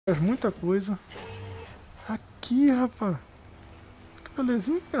Faz muita coisa. Aqui, rapaz. Que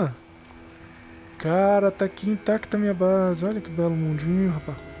belezinha. Cara, tá aqui intacta a minha base. Olha que belo mundinho,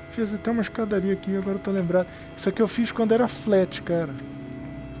 rapaz. Fiz até uma escadaria aqui, agora eu tô lembrado. Isso aqui eu fiz quando era flat, cara.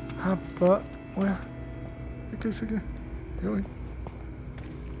 Rapaz. Ué. O que é isso aqui? Eu, hein?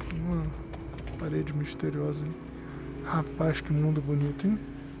 Uma parede misteriosa, hein? Rapaz, que mundo bonito, hein?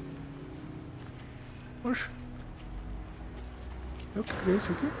 Oxe. Eu que criei isso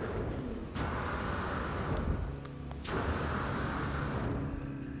aqui?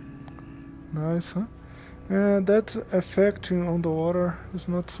 Nice, huh? And that effect on the water is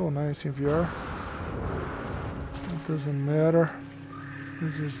not so nice in VR. It doesn't matter.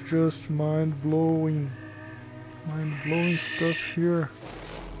 This is just mind-blowing. Mind-blowing stuff here.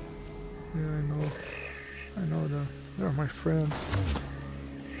 Yeah, I know. I know them. They're my friends.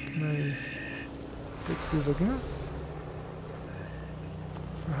 Can I take this again?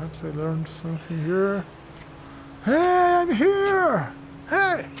 Perhaps I learned something here. Hey, I'm here!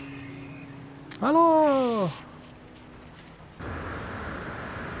 Hey! Hello!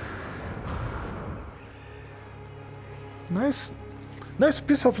 Nice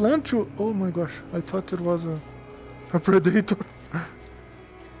piece of land to... Oh my gosh, I thought it was a predator.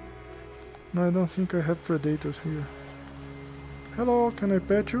 No, I don't think I have predators here. Hello, can I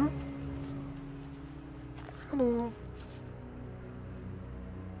pet you? Hello.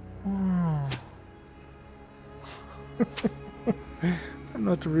 Oh. I'm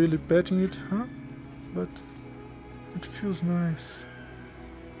not really petting it, huh? But it feels nice.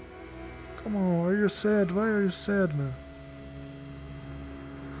 Come on, are you sad? Why are you sad, man?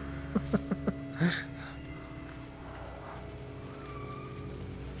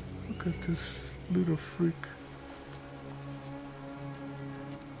 Look at this little freak.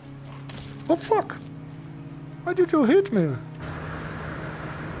 Oh fuck! Why did you hit me?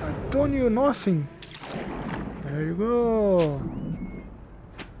 I done you nothing. There you go.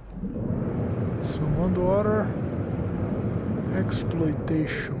 Some underwater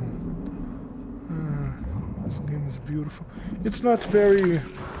exploitation. This game is beautiful. It's not very...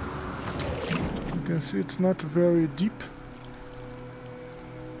 You can see it's not very deep.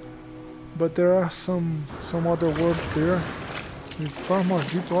 But there are some other worlds there with far more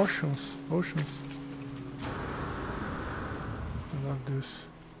deep oceans. I love this.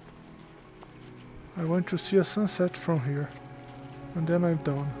 I want to see a sunset from here, and then I'm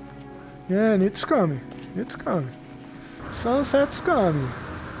done. Yeah, and it's coming. It's coming. Sunset's coming.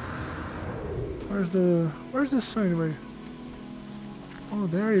 Where's the sun anyway? Oh,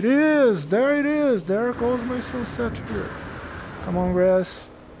 there it is. There it is. There goes my sunset here. Come on, grass.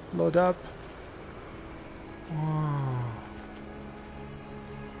 Load up. Wow.